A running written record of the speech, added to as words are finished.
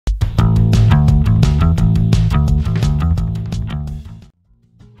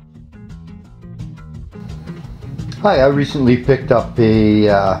Hi, I recently picked up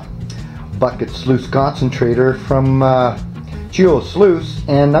a bucket sluice concentrator from Sluice,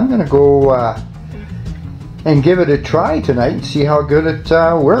 and I'm going to go and give it a try tonight and see how good it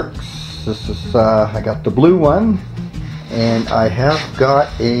works. This is I got the blue one, and I have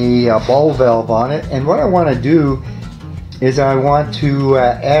got a ball valve on it, and what I want to do is I want to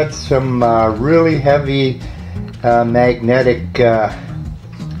add some really heavy magnetic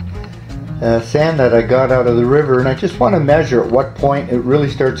sand that I got out of the river, and I just want to measure at what point it really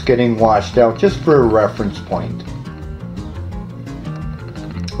starts getting washed out, just for a reference point.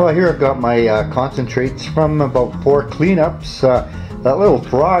 Well, here I've got my concentrates from about 4 cleanups. That little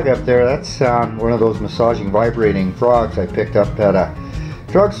frog up there, that's one of those massaging vibrating frogs I picked up at a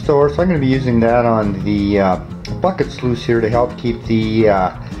drugstore, so I'm going to be using that on the bucket sluice here to help keep the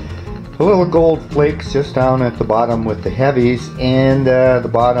little gold flakes just down at the bottom with the heavies, and the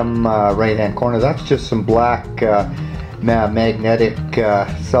bottom right hand corner, that's just some black magnetic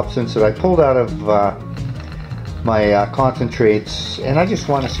substance that I pulled out of my concentrates, and I just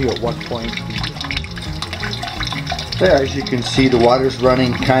want to see at what point there, as you can see, the water's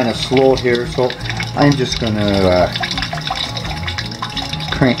running kind of slow here, so I'm just going to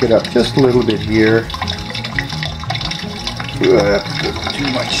crank it up just a little bit here.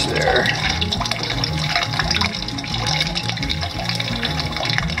 Too much there.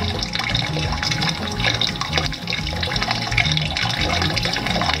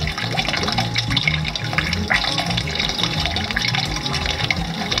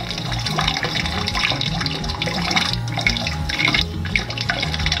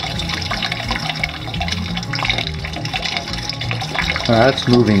 That's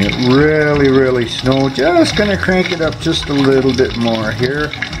moving it really slow. Just gonna crank it up just a little bit more here.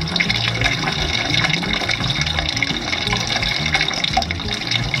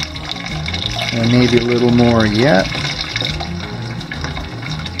 And maybe a little more yet.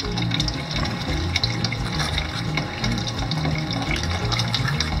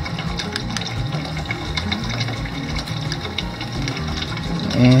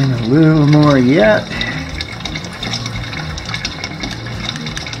 And a little more yet.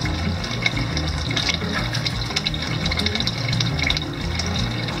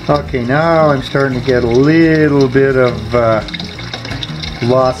 Okay, now I'm starting to get a little bit of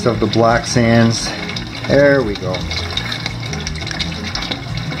loss of the black sands. There we go.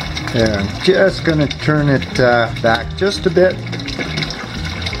 There, I'm just going to turn it back just a bit.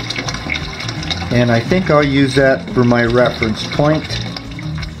 And I think I'll use that for my reference point.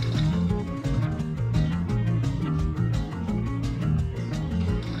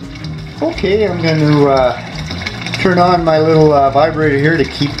 Okay, I'm going to turn on my little vibrator here to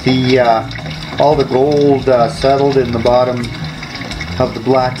keep the all the gold settled in the bottom of the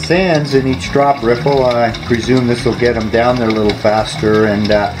black sands in each drop ripple. I presume this will get them down there a little faster and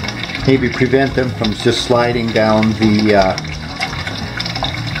maybe prevent them from just sliding down the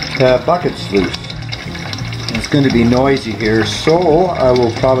bucket sluice. It's going to be noisy here, so I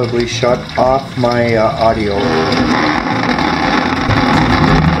will probably shut off my audio.